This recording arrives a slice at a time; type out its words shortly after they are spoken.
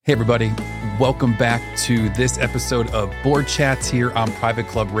Hey everybody, welcome back to this episode of Board Chats here on Private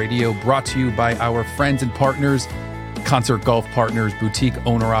Club Radio, brought to you by our friends and partners, Concert Golf Partners, boutique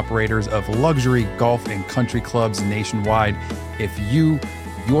owner-operators of luxury golf and country clubs nationwide. If you,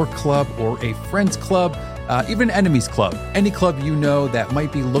 your club, or a friend's club, even an enemy's club, any club you know that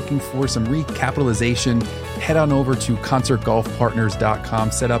might be looking for some recapitalization, head on over to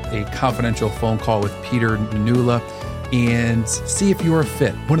concertgolfpartners.com, set up a confidential phone call with Peter Nanula, and see if you're a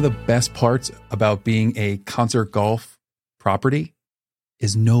fit. One of the best parts about being a concert golf property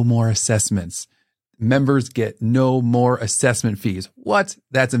is no more assessments. Members get no more assessment fees. What?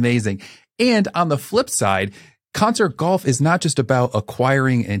 That's amazing. And on the flip side, concert golf is not just about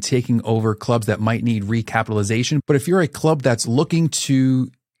acquiring and taking over clubs that might need recapitalization, but if you're a club that's looking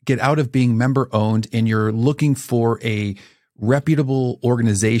to get out of being member owned and you're looking for a reputable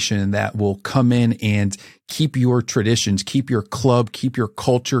organization that will come in and keep your traditions, keep your club, keep your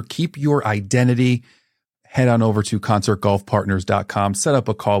culture, keep your identity, head on over to concertgolfpartners.com, set up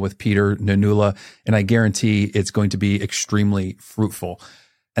a call with Peter Nanula, and I guarantee it's going to be extremely fruitful.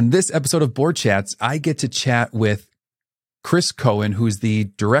 And this episode of Board Chats, I get to chat with Chris Coen, who's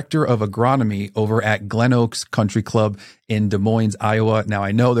the director of agronomy over at Glen Oaks Country Club in Des Moines, Iowa. Now,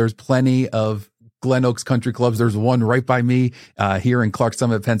 I know there's plenty of Glen Oaks Country Clubs. There's one right by me here in Clark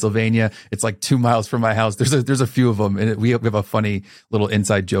Summit, Pennsylvania. It's like 2 miles from my house. There's a few of them, and we have a funny little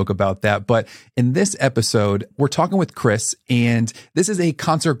inside joke about that. But in this episode, we're talking with Chris, and this is a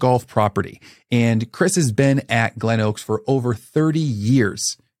concert golf property. And Chris has been at Glen Oaks for over 30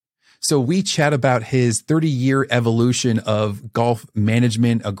 years. So we chat about his 30-year evolution of golf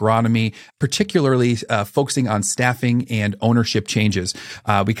management, agronomy, particularly focusing on staffing and ownership changes.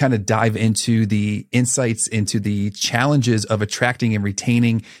 We kind of dive into the insights into the challenges of attracting and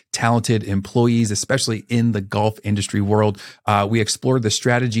retaining talented employees, especially in the golf industry world. We explore the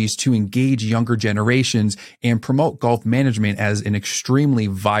strategies to engage younger generations and promote golf management as an extremely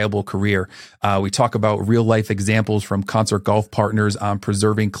viable career. We talk about real-life examples from Concert Golf Partners on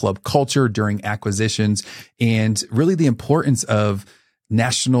preserving club culture during acquisitions, and really the importance of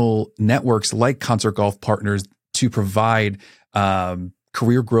national networks like Concert Golf Partners to provide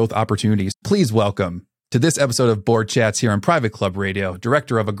career growth opportunities. Please welcome to this episode of Board Chats here on Private Club Radio,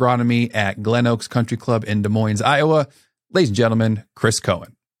 Director of Agronomy at Glen Oaks Country Club in Des Moines, Iowa, ladies and gentlemen, Chris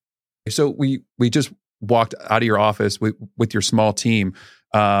Coen. So we just walked out of your office with your small team.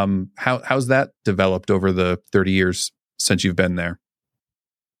 How's that developed over the 30 years since you've been there?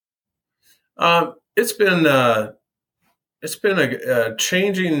 It's been a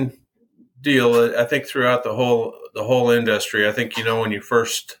changing deal. I think throughout the whole industry. I think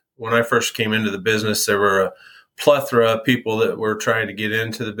when I first came into the business, there were a plethora of people that were trying to get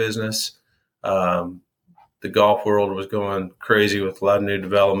into the business. The golf world was going crazy with a lot of new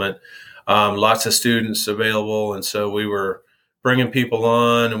development, lots of students available, and so we were bringing people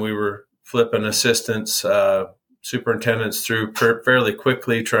on, and we were flipping assistants, superintendents through fairly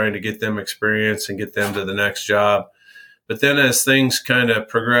quickly, trying to get them experience and get them to the next job. But then as things kind of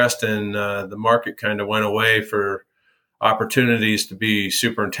progressed and the market kind of went away for opportunities to be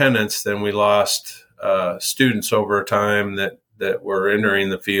superintendents, then we lost students over time that were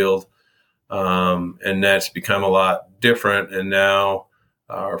entering the field. And that's become a lot different. And now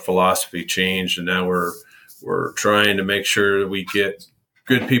our philosophy changed, and now we're trying to make sure that we get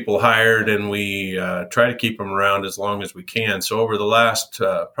good people hired, and we try to keep them around as long as we can. So over the last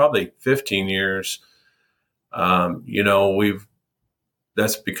probably 15 years,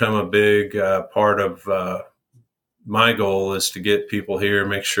 that's become a big part of my goal is to get people here,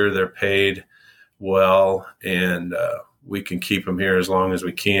 make sure they're paid well, and we can keep them here as long as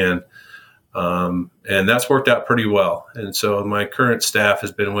we can. And that's worked out pretty well. And so my current staff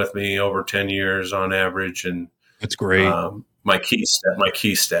has been with me over 10 years on average, and that's great. My key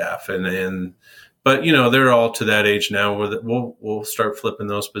staff, but they're all to that age now where we'll start flipping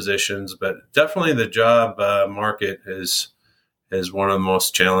those positions. But definitely the job market is one of the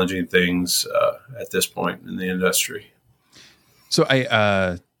most challenging things at this point in the industry. So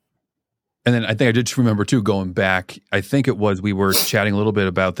and then I think I just remember too, going back, I think it was, we were chatting a little bit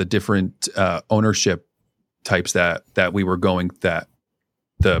about the different ownership types that we were going, that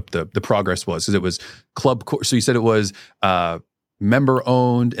the progress was, because it was club. So you said it was member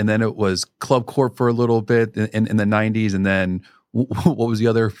owned, and then it was club corp for a little bit in the 90s. And then what was the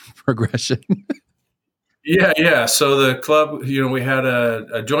other progression? Yeah. So the club, we had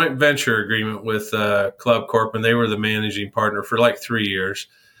a joint venture agreement with Club Corp, and they were the managing partner for like 3 years.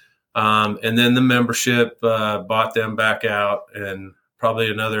 And then the membership bought them back out, and probably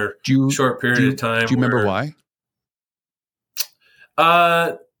another short period of time. Do you remember why?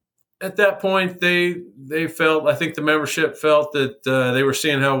 at that point, they felt, I think the membership felt that they were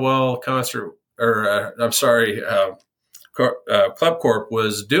seeing how well Club Corp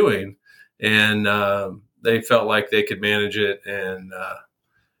was doing, and they felt like they could manage it, and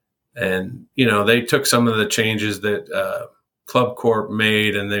they took some of the changes that Club Corp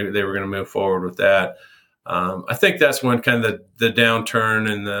made, and they were going to move forward with that. I think that's when kind of the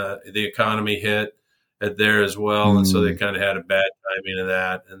downturn in the economy hit there as well, and so they kind of had a bad timing of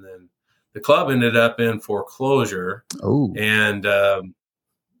that, and then the club ended up in foreclosure. Oh, and and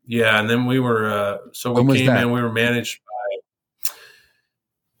then we were we came in. We were managed by,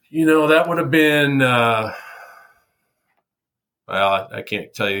 that would have been well, I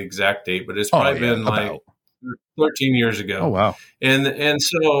can't tell you the exact date, but it's probably been like 13 years ago. Oh wow! And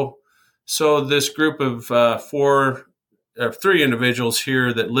so this group of three individuals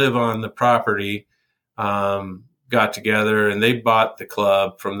here that live on the property got together, and they bought the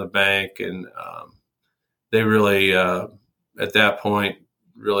club from the bank, and they really at that point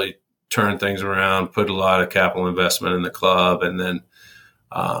really turned things around, put a lot of capital investment in the club, and then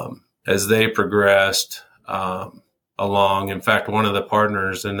as they progressed along, in fact, one of the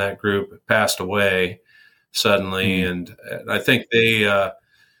partners in that group passed away suddenly, and I think they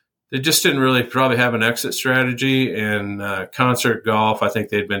just didn't really probably have an exit strategy. And Concert Golf, I think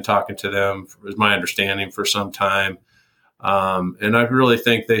they'd been talking to them, was my understanding, for some time. And I really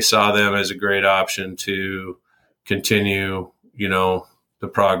think they saw them as a great option to continue, the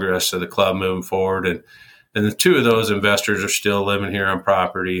progress of the club moving forward. And the two of those investors are still living here on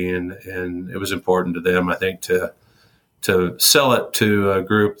property, and it was important to them, I think, to sell it to a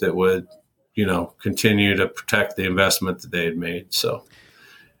group that would, continue to protect the investment that they had made. So.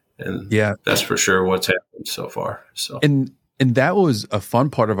 And that's for sure what's happened so far. So and that was a fun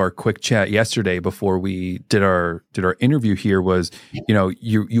part of our quick chat yesterday before we did our interview here. Was you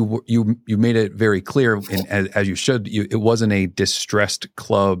made it very clear, and as you should, it wasn't a distressed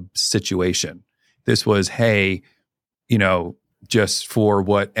club situation. This was, hey, just for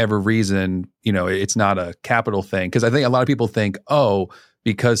whatever reason, it's not a capital thing, because I think a lot of people think,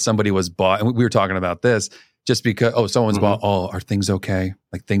 because somebody was bought, and we were talking about this. Just because, someone's bought, are things okay?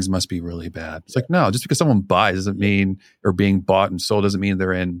 Like, things must be really bad. It's like, no, just because someone buys doesn't mean, or being bought and sold doesn't mean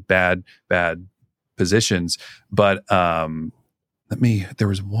they're in bad positions. But there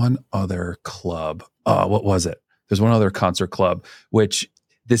was one other club. What was it? There's one other concert club, which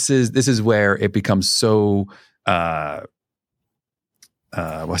this is where it becomes so, what's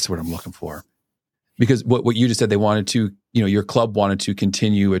the word I'm looking for? Because what you just said, they wanted to, your club wanted to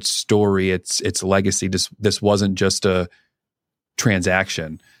continue its story, its legacy. This wasn't just a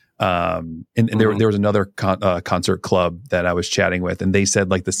transaction. And there was another concert club that I was chatting with, and they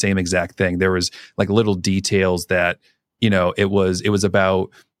said like the same exact thing. There was like little details that, it was about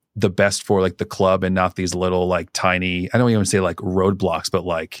the best for like the club, and not these little like tiny, I don't even say like roadblocks, but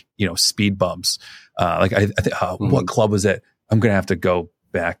like, speed bumps. What club was it? I'm going to have to go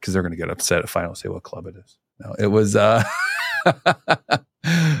back because they're going to get upset if I don't say what club it is. No, it was, let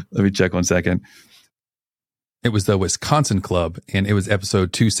me check 1 second. It was the Wisconsin club, and it was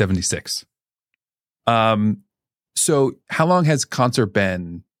episode 276. So how long has Concert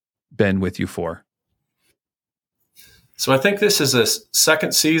been with you for? So I think this is a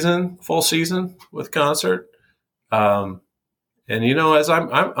second season, full season with Concert. And as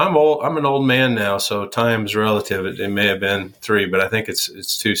I'm old, I'm an old man now, so time's relative. It may have been 3, but I think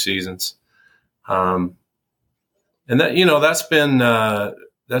it's 2 seasons. And that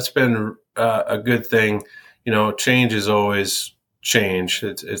that's been a good thing. Change is always change.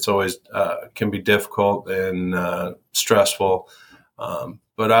 It's always can be difficult and stressful.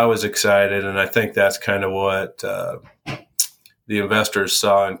 But I was excited, and I think that's kind of what the investors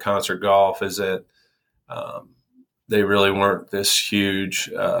saw in Concert Golf, is that they really weren't this huge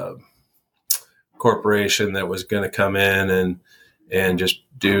corporation that was going to come in and just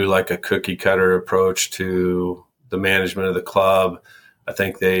do like a cookie cutter approach to the management of the club. I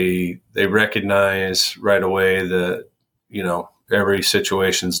think they recognize right away that, every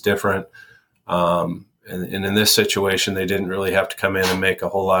situation's different. And in this situation, they didn't really have to come in and make a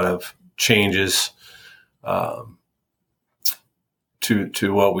whole lot of changes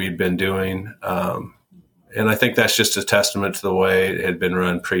to what we'd been doing. And I think that's just a testament to the way it had been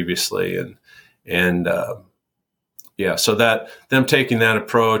run previously. So that them taking that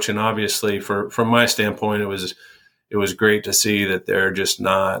approach, and obviously from my standpoint, it was great to see that they're just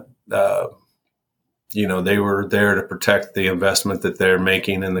not, they were there to protect the investment that they're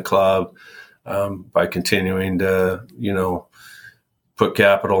making in the club by continuing to, put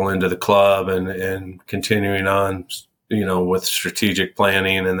capital into the club and continuing on, with strategic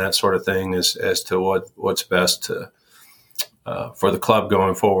planning and that sort of thing as to what's best to, for the club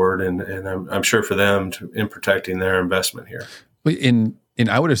going forward, and I'm sure for them in protecting their investment here. And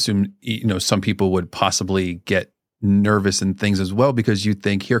I would assume, some people would possibly get nervous and things as well, because you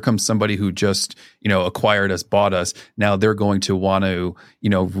think, here comes somebody who just, acquired us, bought us. Now they're going to want to,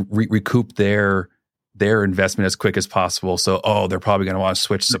 recoup their investment as quick as possible. So, they're probably going to want to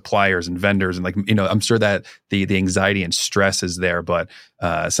switch suppliers and vendors. And I'm sure that the anxiety and stress is there, but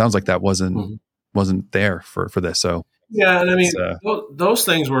it sounds like that wasn't there for this. So, yeah. And those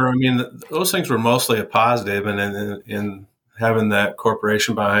things were mostly a positive, and in having that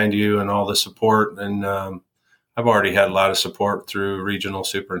corporation behind you and all the support. And I've already had a lot of support through regional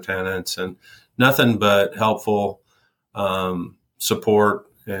superintendents, and nothing but helpful support.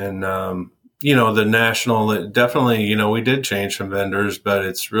 And, the national, definitely, we did change some vendors, but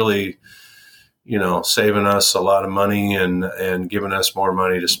it's really, saving us a lot of money and giving us more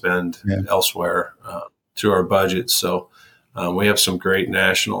money to spend elsewhere through our budget. So we have some great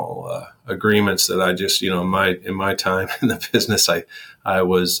national agreements that I just, in my time in the business, I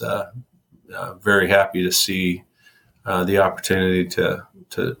was very happy to see the opportunity to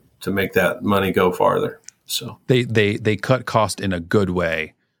make that money go farther. So they cut cost in a good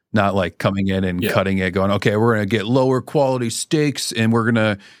way, not like coming in and cutting it, going, okay, we're going to get lower quality steaks and we're going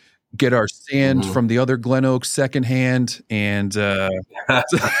to get our sand from the other Glen Oak secondhand. And what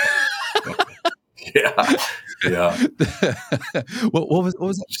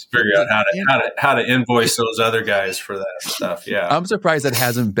was that? Just figure out how to invoice those other guys for that stuff. Yeah, I'm surprised that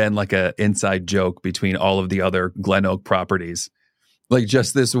hasn't been like a inside joke between all of the other Glen Oak properties, like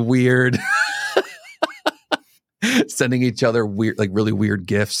just this weird sending each other weird, like really weird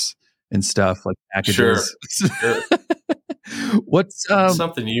gifts and stuff, like packages. Sure. What's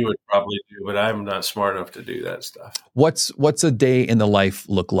something you would probably do, but I'm not smart enough to do that stuff. What's a day in the life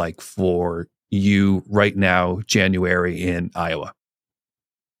look like for you right now, January in Iowa?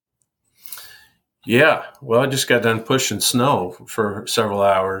 Yeah, well, I just got done pushing snow for several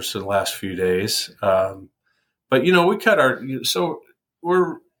hours in the last few days. But we cut so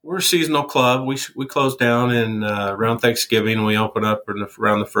we're a seasonal club. We close down in around Thanksgiving. We open up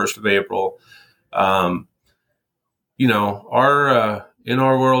around the 1st of April. Our in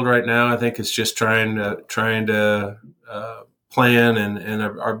our world right now, I think it's just trying to plan, and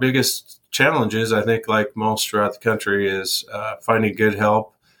our biggest challenges, I think, like most throughout the country, is finding good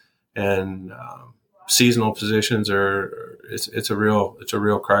help, and seasonal positions it's a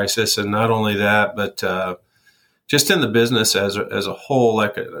real crisis. And not only that, but just in the business as a whole,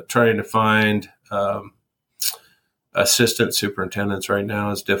 like trying to find assistant superintendents right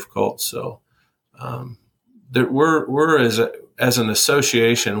now is difficult. So we're as an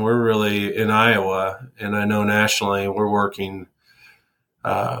association, we're really in Iowa, and I know nationally we're working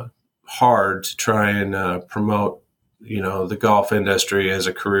hard to try and promote, the golf industry as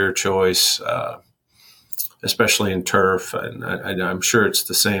a career choice, especially in turf. And I'm sure it's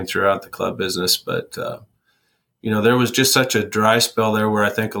the same throughout the club business. But, there was just such a dry spell there where I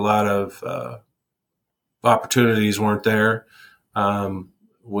think a lot of opportunities weren't there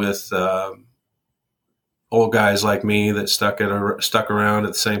with old guys like me that stuck around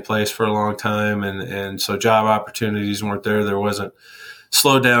at the same place for a long time. And so job opportunities weren't there. There wasn't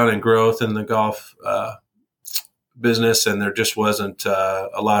slowdown in growth in the golf business, and there just wasn't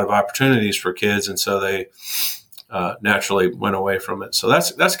a lot of opportunities for kids. And so they naturally went away from it. So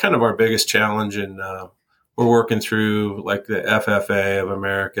that's kind of our biggest challenge. And we're working through like the FFA of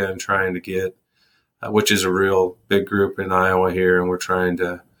America and trying to get, which is a real big group in Iowa here. And we're trying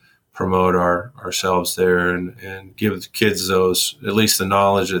to promote ourselves there and give the kids at least the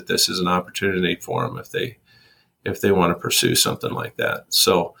knowledge that this is an opportunity for them if they want to pursue something like that.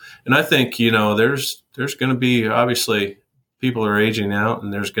 So, and I think, there's going to be, obviously people are aging out,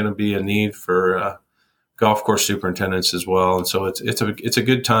 and there's going to be a need for golf course superintendents as well. And so it's a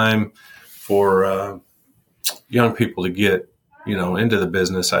good time for young people to get, into the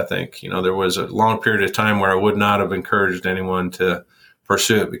business. I think, there was a long period of time where I would not have encouraged anyone to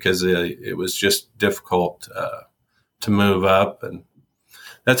pursue it because it was just difficult to move up. And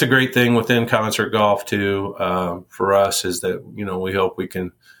that's a great thing within concert golf too, for us, is that, we hope we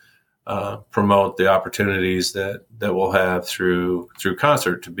can promote the opportunities that we'll have through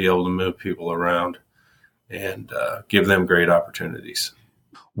concert to be able to move people around and give them great opportunities.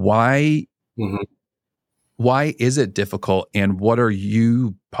 Why is it difficult, and what are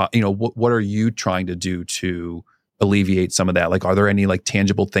you, what are you trying to do to alleviate some of that? Like, are there any like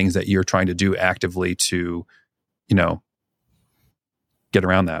tangible things that you're trying to do actively to, get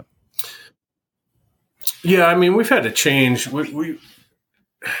around that? Yeah, I mean, we've had to change.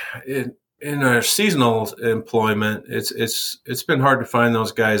 In our seasonal employment, it's been hard to find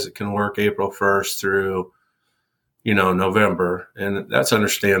those guys that can work April 1st through, November, and that's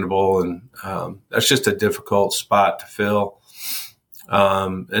understandable. And that's just a difficult spot to fill.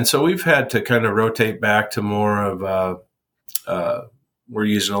 And so we've had to kind of rotate back to more of we're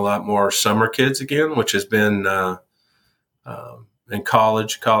using a lot more summer kids again, which has been in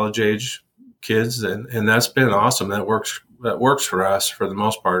college age kids, and that's been awesome. That works for us for the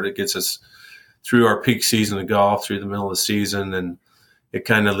most part. It gets us through our peak season of golf, through the middle of the season, and it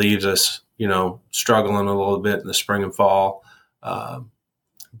kind of leaves us, struggling a little bit in the spring and fall.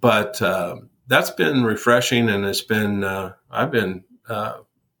 But that's been refreshing, and it's been I've been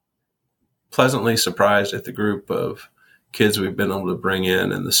pleasantly surprised at the group of kids we've been able to bring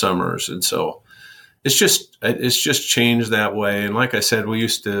in the summers, and so it's just changed that way. And like I said, we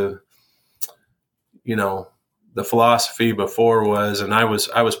used to, the philosophy before was, and I was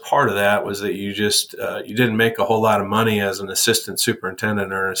part of that, was that you just you didn't make a whole lot of money as an assistant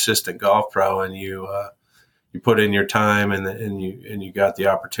superintendent or an assistant golf pro, and you put in your time and you got the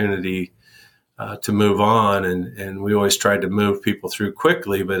opportunity to move on, and we always tried to move people through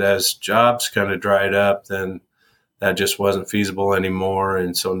quickly, but as jobs kind of dried up, then that just wasn't feasible anymore.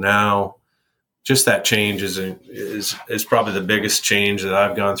 And so now just that change is probably the biggest change that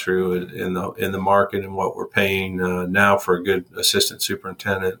I've gone through in the market, and what we're paying now for a good assistant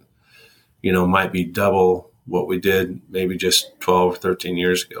superintendent, might be double what we did maybe just 12 or 13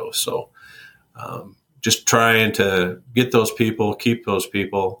 years ago. So just trying to get those people, keep those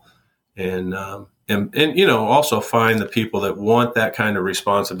people, and also find the people that want that kind of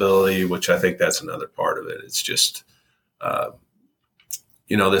responsibility, which I think that's another part of it. It's just,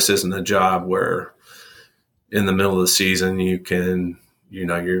 this isn't a job where in the middle of the season you can, you're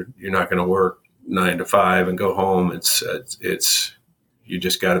not going to work 9 to 5 and go home. It's you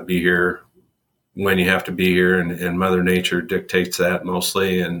just got to be here when you have to be here, and Mother Nature dictates that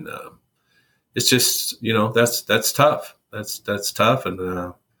mostly. And it's just, that's tough. That's tough.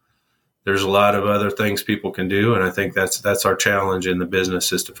 And there's a lot of other things people can do. And I think that's our challenge in the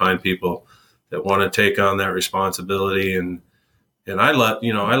business, is to find people that want to take on that responsibility. And I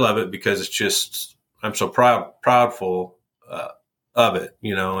love it because it's just, I'm so proudful of it,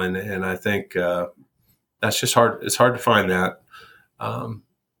 and I think that's just hard. It's hard to find that.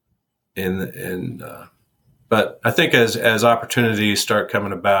 But I think as opportunities start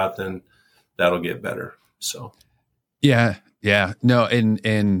coming about, then that'll get better. So. Yeah. No.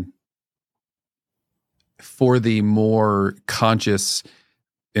 And for the more conscious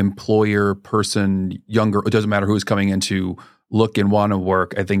employer person, younger, it doesn't matter who's coming in to look and want to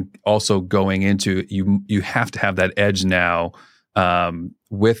work. I think also going into you have to have that edge now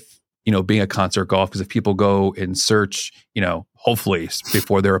with being a concert golf, because if people go and search, hopefully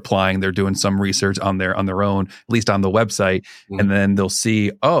before they're applying, they're doing some research on their own, at least on the website, and then they'll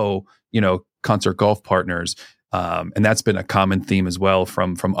see, Concert Golf Partners. And that's been a common theme as well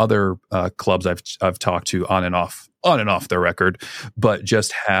from other clubs I've talked to on and off the record, but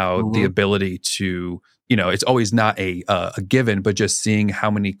just how the ability to, it's always not a given, but just seeing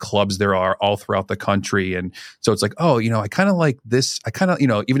how many clubs there are all throughout the country. And so it's like, I kind of like this. I kind of,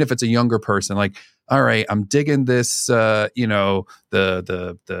 even if it's a younger person, like, all right, I'm digging this, the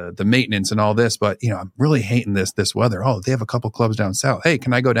maintenance and all this, but I'm really hating this weather. Oh, they have a couple clubs down south. Hey,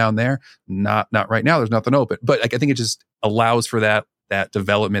 can I go down there? Not right now. There's nothing open. But like, I think it just allows for that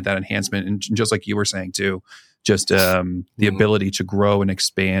development, that enhancement, and just like you were saying too, just the ability to grow and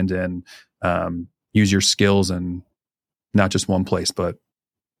expand and use your skills, and not just one place, but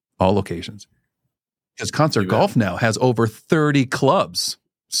all locations. Because Concert Golf now has over 30 clubs,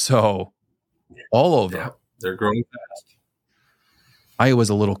 so all over. Yeah, they're growing fast. Iowa's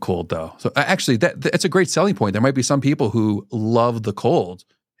a little cold though, so actually that's a great selling point. There might be some people who love the cold.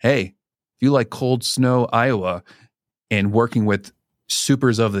 Hey, if you like cold snow Iowa and working with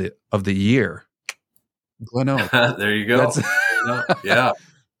supers of the year, Glen. There you go. Yeah.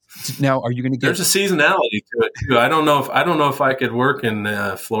 Now, are you going to get? There's a seasonality to it too. I don't know if I could work in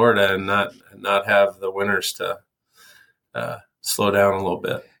Florida and not have the winters to slow down a little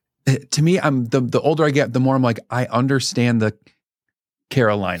bit. To me, I'm the older I get, the more I'm like, I understand the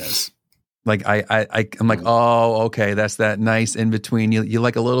Carolinas. Like I'm like, oh, okay, that's that nice in between. You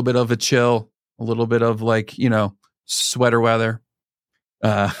like a little bit of a chill, a little bit of like sweater weather.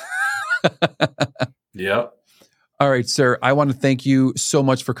 Yep. All right, sir. I want to thank you so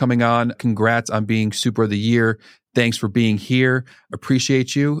much for coming on. Congrats on being Super of the Year. Thanks for being here.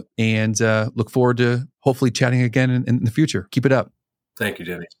 Appreciate you, and look forward to hopefully chatting again in the future. Keep it up. Thank you,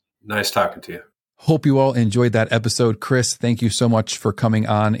 Denny. Nice talking to you. Hope you all enjoyed that episode. Chris, thank you so much for coming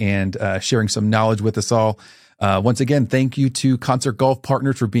on and sharing some knowledge with us all. Once again, thank you to Concert Golf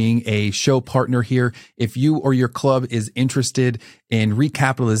Partners for being a show partner here. If you or your club is interested in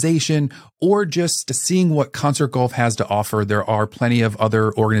recapitalization or just seeing what Concert Golf has to offer, there are plenty of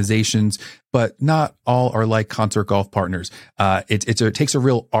other organizations, but not all are like Concert Golf Partners. It takes a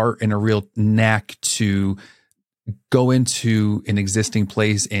real art and a real knack to go into an existing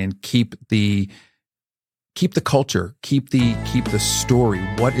place and keep the culture, keep the story.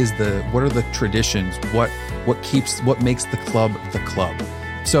 What are the traditions? What makes the club the club?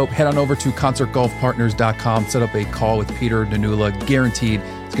 So head on over to concertgolfpartners.com, set up a call with Peter Nanula. Guaranteed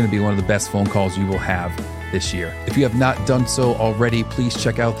it's going to be one of the best phone calls you will have this year. If you have not done so already, please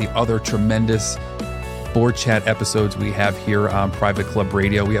check out the other tremendous Board Chat episodes we have here on Private Club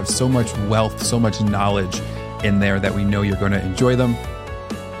Radio. We have so much wealth, so much knowledge in there that we know you're going to enjoy them.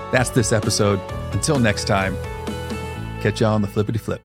 That's this episode. Until next time, catch y'all on the flippity flip.